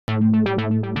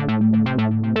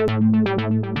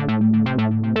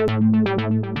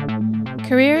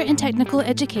Career and technical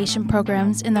education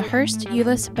programs in the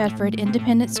Hurst-Euless-Bedford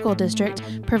Independent School District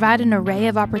provide an array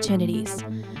of opportunities.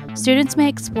 Students may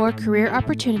explore career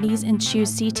opportunities and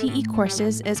choose CTE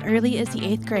courses as early as the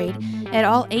 8th grade at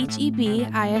all HEB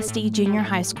ISD junior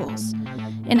high schools.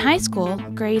 In high school,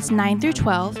 grades 9 through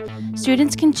 12,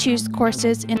 students can choose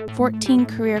courses in 14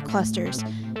 career clusters,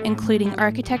 including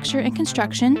architecture and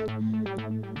construction,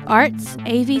 arts,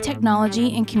 AV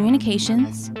technology and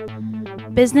communications,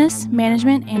 business,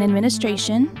 management and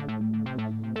administration,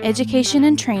 education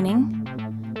and training,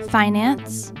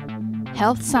 finance,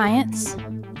 health science,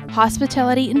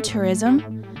 hospitality and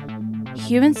tourism,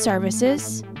 human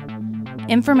services,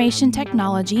 information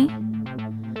technology,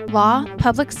 law,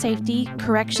 public safety,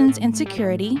 corrections and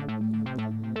security,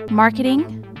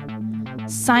 marketing,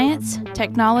 science,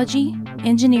 technology,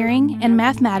 engineering and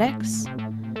mathematics,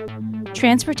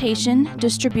 transportation,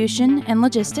 distribution and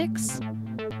logistics,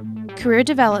 career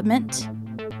development,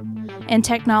 and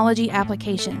technology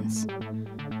applications.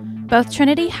 Both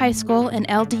Trinity High School and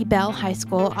LD Bell High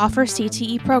School offer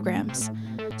CTE programs.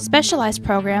 Specialized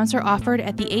programs are offered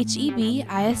at the HEB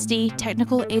ISD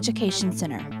Technical Education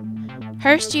Center.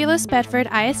 Hurst-Euless-Bedford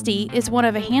ISD is one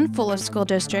of a handful of school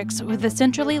districts with a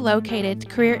centrally located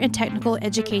Career and Technical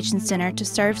Education Center to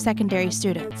serve secondary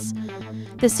students.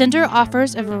 The center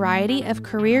offers a variety of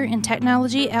career and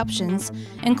technology options,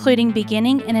 including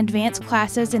beginning and advanced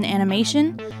classes in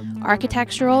animation,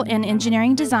 architectural and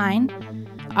engineering design,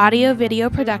 audio-video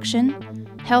production,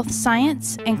 health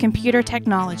science, and computer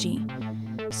technology.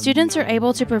 Students are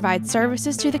able to provide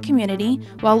services to the community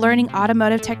while learning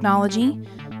automotive technology,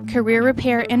 career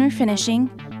repair and refinishing,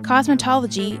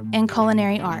 cosmetology, and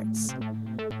culinary arts.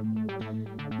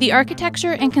 The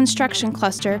Architecture and Construction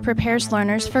Cluster prepares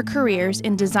learners for careers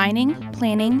in designing,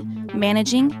 planning,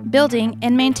 managing, building,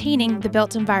 and maintaining the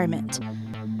built environment.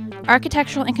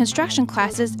 Architectural and construction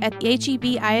classes at the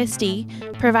HEB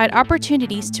ISD provide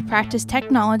opportunities to practice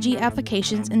technology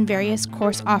applications in various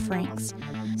course offerings.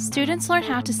 Students learn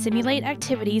how to simulate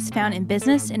activities found in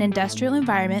business and industrial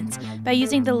environments by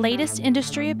using the latest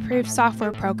industry-approved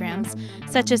software programs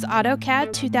such as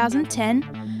AutoCAD 2010,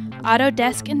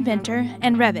 Autodesk Inventor,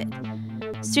 and Revit.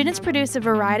 Students produce a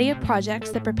variety of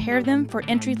projects that prepare them for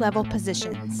entry-level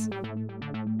positions.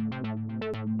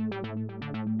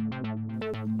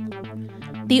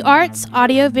 The Arts,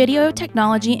 Audio, Video,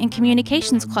 Technology, and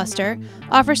Communications cluster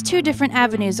offers two different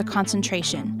avenues of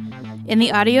concentration. In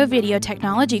the Audio Video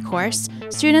Technology course,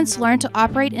 students learn to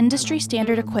operate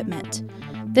industry-standard equipment.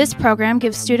 This program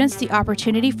gives students the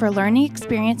opportunity for learning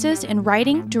experiences in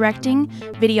writing, directing,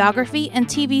 videography, and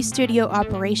TV studio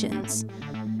operations.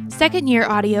 Second-year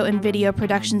audio and video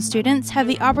production students have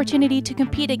the opportunity to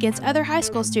compete against other high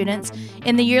school students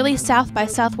in the yearly South by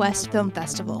Southwest Film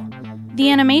Festival.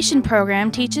 The animation program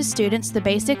teaches students the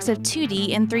basics of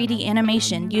 2D and 3D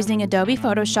animation using Adobe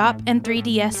Photoshop and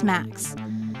 3ds Max.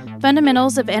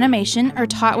 Fundamentals of animation are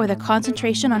taught with a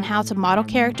concentration on how to model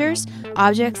characters,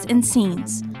 objects, and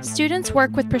scenes. Students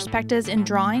work with perspectives in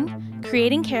drawing,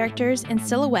 creating characters and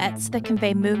silhouettes that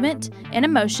convey movement and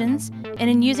emotions, and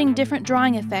in using different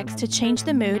drawing effects to change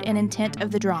the mood and intent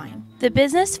of the drawing. The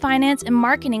Business, Finance, and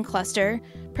Marketing cluster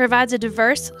provides a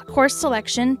diverse course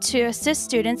selection to assist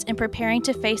students in preparing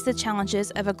to face the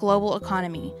challenges of a global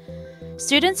economy.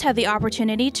 Students have the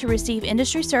opportunity to receive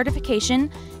industry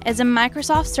certification as a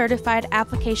Microsoft Certified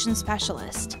Application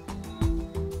Specialist.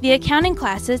 The accounting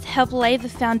classes help lay the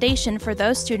foundation for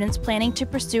those students planning to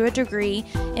pursue a degree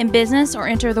in business or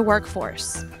enter the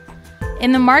workforce.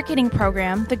 In the marketing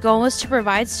program, the goal is to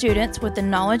provide students with the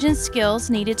knowledge and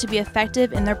skills needed to be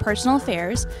effective in their personal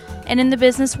affairs and in the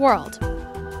business world.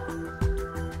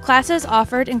 Classes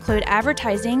offered include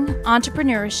advertising,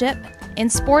 entrepreneurship,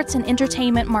 and sports and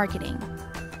entertainment marketing.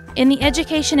 In the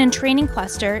Education and Training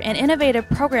cluster, an innovative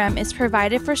program is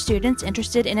provided for students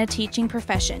interested in a teaching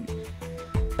profession.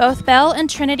 Both Bell and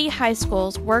Trinity High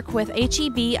Schools work with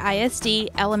HEB ISD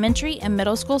elementary and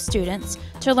middle school students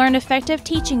to learn effective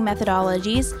teaching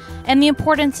methodologies and the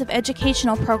importance of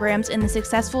educational programs in the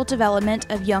successful development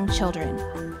of young children.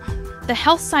 The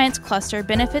Health Science cluster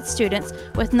benefits students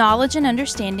with knowledge and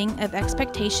understanding of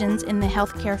expectations in the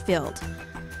healthcare field.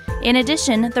 In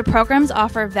addition, the programs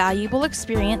offer valuable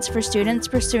experience for students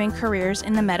pursuing careers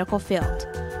in the medical field.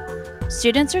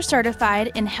 Students are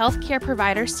certified in healthcare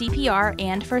provider CPR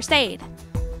and first aid.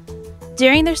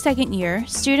 During their second year,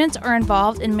 students are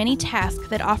involved in many tasks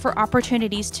that offer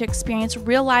opportunities to experience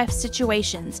real-life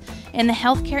situations in the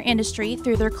healthcare industry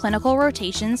through their clinical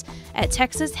rotations at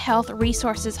Texas Health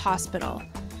Resources Hospital.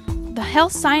 The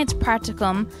Health Science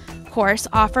Practicum course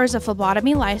offers a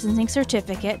phlebotomy licensing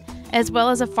certificate as well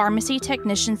as a pharmacy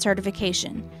technician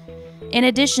certification. In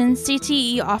addition,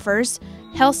 CTE offers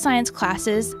health science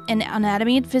classes in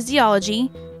anatomy and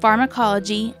physiology,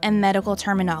 pharmacology, and medical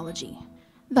terminology.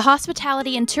 The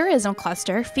Hospitality and Tourism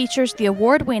Cluster features the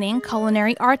award-winning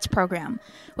Culinary Arts program,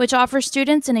 which offers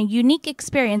students a unique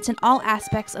experience in all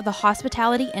aspects of the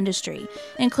hospitality industry,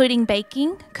 including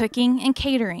baking, cooking, and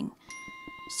catering.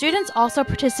 Students also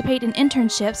participate in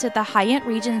internships at the Hyatt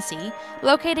Regency,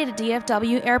 located at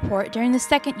DFW Airport, during the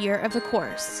second year of the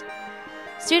course.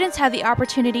 Students have the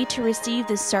opportunity to receive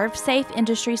the ServSafe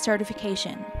industry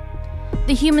certification.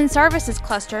 The Human Services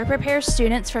Cluster prepares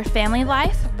students for family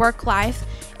life, work life,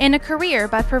 and a career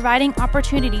by providing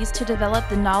opportunities to develop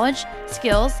the knowledge,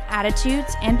 skills,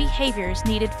 attitudes, and behaviors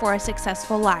needed for a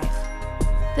successful life.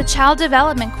 The Child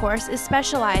Development course is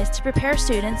specialized to prepare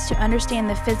students to understand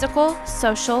the physical,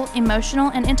 social, emotional,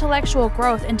 and intellectual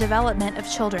growth and development of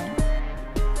children.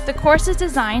 The course is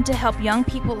designed to help young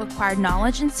people acquire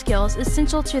knowledge and skills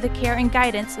essential to the care and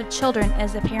guidance of children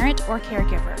as a parent or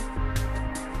caregiver.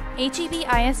 HEB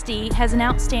ISD has an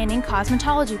outstanding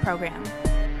cosmetology program.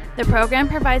 The program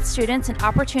provides students an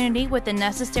opportunity with the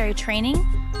necessary training,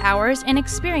 hours, and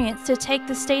experience to take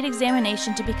the state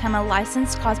examination to become a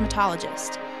licensed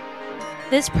cosmetologist.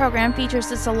 This program features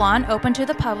a salon open to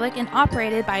the public and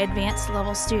operated by advanced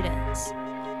level students.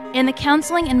 In the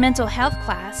Counseling and Mental Health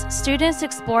class, students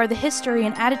explore the history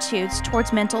and attitudes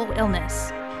towards mental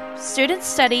illness. Students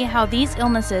study how these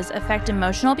illnesses affect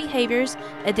emotional behaviors,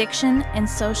 addiction, and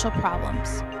social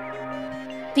problems.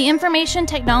 The Information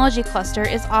Technology Cluster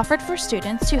is offered for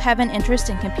students who have an interest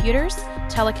in computers,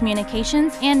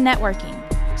 telecommunications, and networking.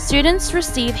 Students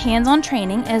receive hands-on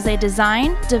training as they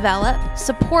design, develop,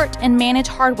 support, and manage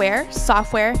hardware,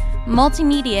 software,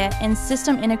 multimedia, and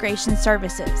system integration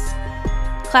services.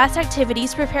 Class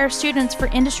activities prepare students for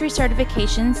industry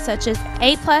certifications such as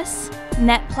A+,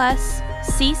 Net+,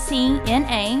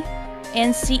 CCNA,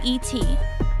 and CET.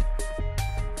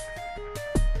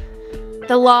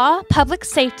 The Law, Public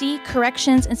Safety,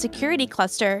 Corrections, and Security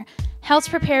Cluster helps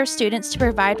prepare students to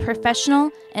provide professional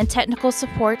and technical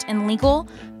support in legal,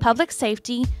 public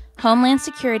safety, homeland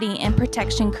security, and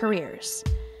protection careers.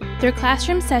 Through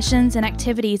classroom sessions and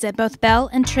activities at both Bell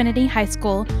and Trinity High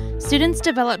School, students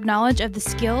develop knowledge of the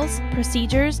skills,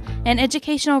 procedures, and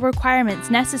educational requirements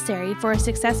necessary for a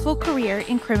successful career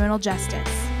in criminal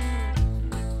justice.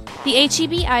 The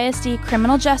HEB ISD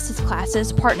criminal justice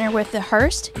classes partner with the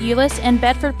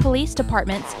Hurst-Euless-Bedford police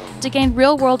departments to gain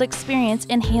real-world experience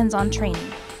and hands-on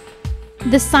training.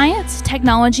 The Science,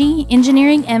 Technology,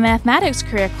 Engineering, and Mathematics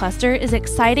career cluster is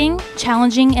exciting,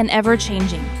 challenging, and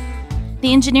ever-changing.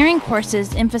 The engineering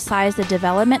courses emphasize the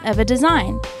development of a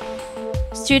design.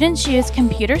 Students use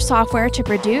computer software to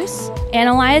produce,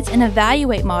 analyze, and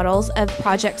evaluate models of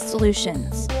project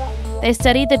solutions. They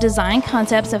study the design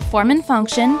concepts of form and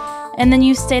function, and then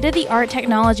use state-of-the-art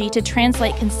technology to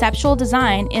translate conceptual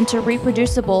design into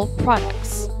reproducible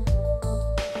products.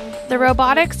 The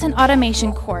Robotics and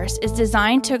Automation course is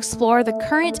designed to explore the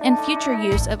current and future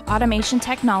use of automation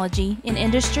technology in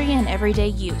industry and everyday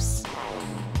use.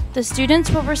 The students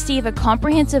will receive a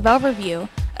comprehensive overview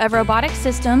of robotic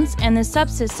systems and the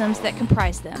subsystems that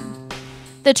comprise them.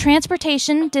 The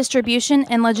Transportation, Distribution,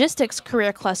 and Logistics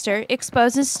career cluster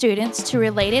exposes students to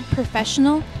related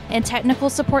professional and technical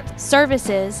support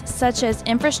services such as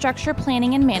infrastructure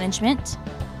planning and management,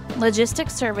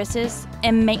 logistics services,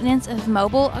 and maintenance of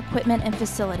mobile equipment and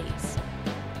facilities.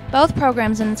 Both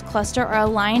programs in this cluster are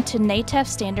aligned to NATEF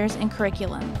standards and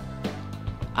curriculum.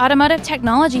 Automotive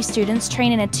technology students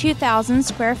train in a 2,000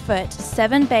 square foot,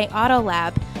 7-bay auto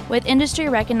lab with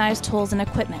industry-recognized tools and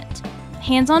equipment.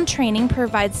 Hands-on training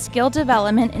provides skill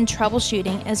development in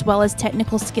troubleshooting as well as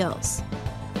technical skills.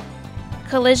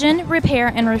 Collision, repair,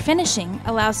 and refinishing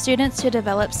allows students to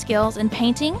develop skills in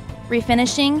painting,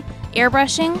 refinishing,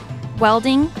 airbrushing,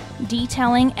 welding,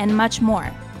 detailing, and much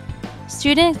more.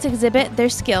 Students exhibit their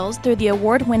skills through the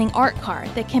award-winning art card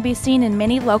that can be seen in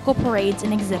many local parades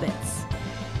and exhibits.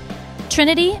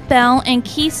 Trinity, Bell, and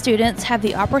Key students have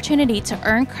the opportunity to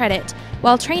earn credit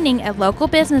while training at local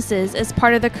businesses as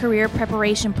part of the Career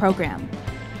Preparation Program.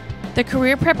 The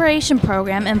Career Preparation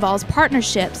Program involves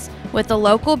partnerships with the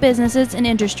local businesses and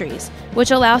industries,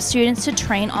 which allow students to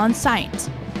train on-site.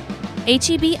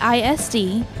 HEB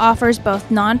ISD offers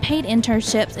both non-paid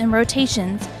internships and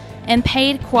rotations and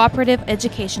paid cooperative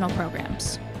educational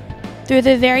programs. Through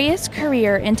the various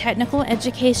career and technical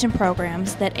education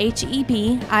programs that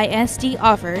HEB ISD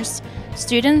offers,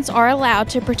 students are allowed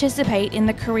to participate in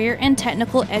the career and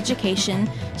technical education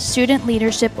student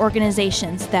leadership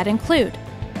organizations that include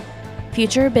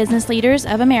Future Business Leaders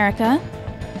of America,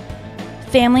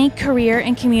 Family, Career,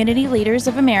 and Community Leaders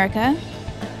of America,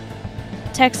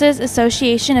 Texas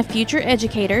Association of Future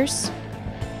Educators,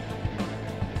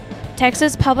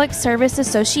 Texas Public Service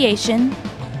Association,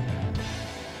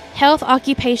 Health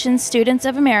Occupations Students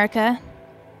of America,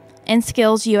 and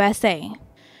Skills USA.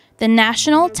 The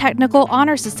National Technical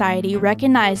Honor Society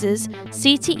recognizes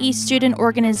CTE student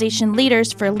organization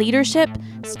leaders for leadership,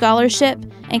 scholarship,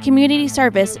 and community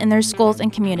service in their schools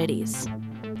and communities.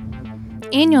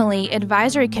 Annually,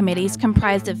 advisory committees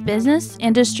comprised of business,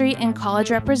 industry, and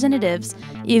college representatives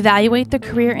evaluate the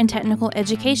career and technical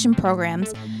education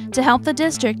programs to help the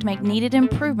district make needed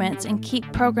improvements and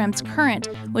keep programs current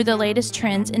with the latest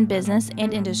trends in business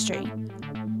and industry.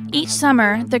 Each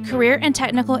summer, the Career and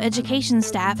Technical Education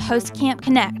staff hosts Camp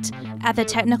Connect at the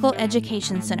Technical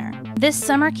Education Center. This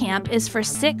summer camp is for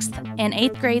 6th and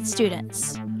 8th grade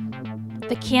students.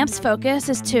 The camp's focus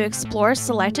is to explore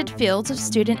selected fields of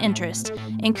student interest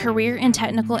in career and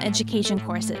technical education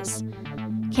courses.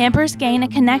 Campers gain a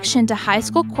connection to high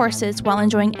school courses while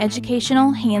enjoying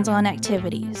educational, hands-on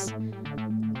activities.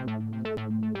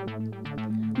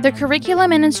 The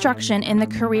curriculum and instruction in the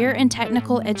career and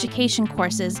technical education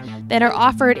courses that are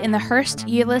offered in the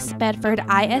Hurst-Euless-Bedford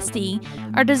ISD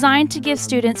are designed to give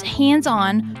students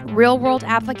hands-on, real-world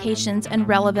applications and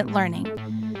relevant learning.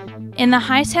 In the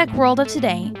high-tech world of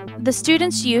today, the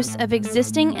students' use of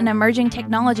existing and emerging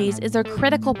technologies is a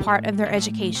critical part of their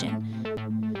education.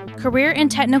 Career and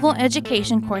technical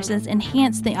education courses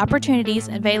enhance the opportunities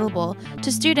available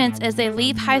to students as they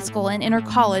leave high school and enter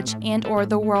college and/or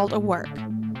the world of work.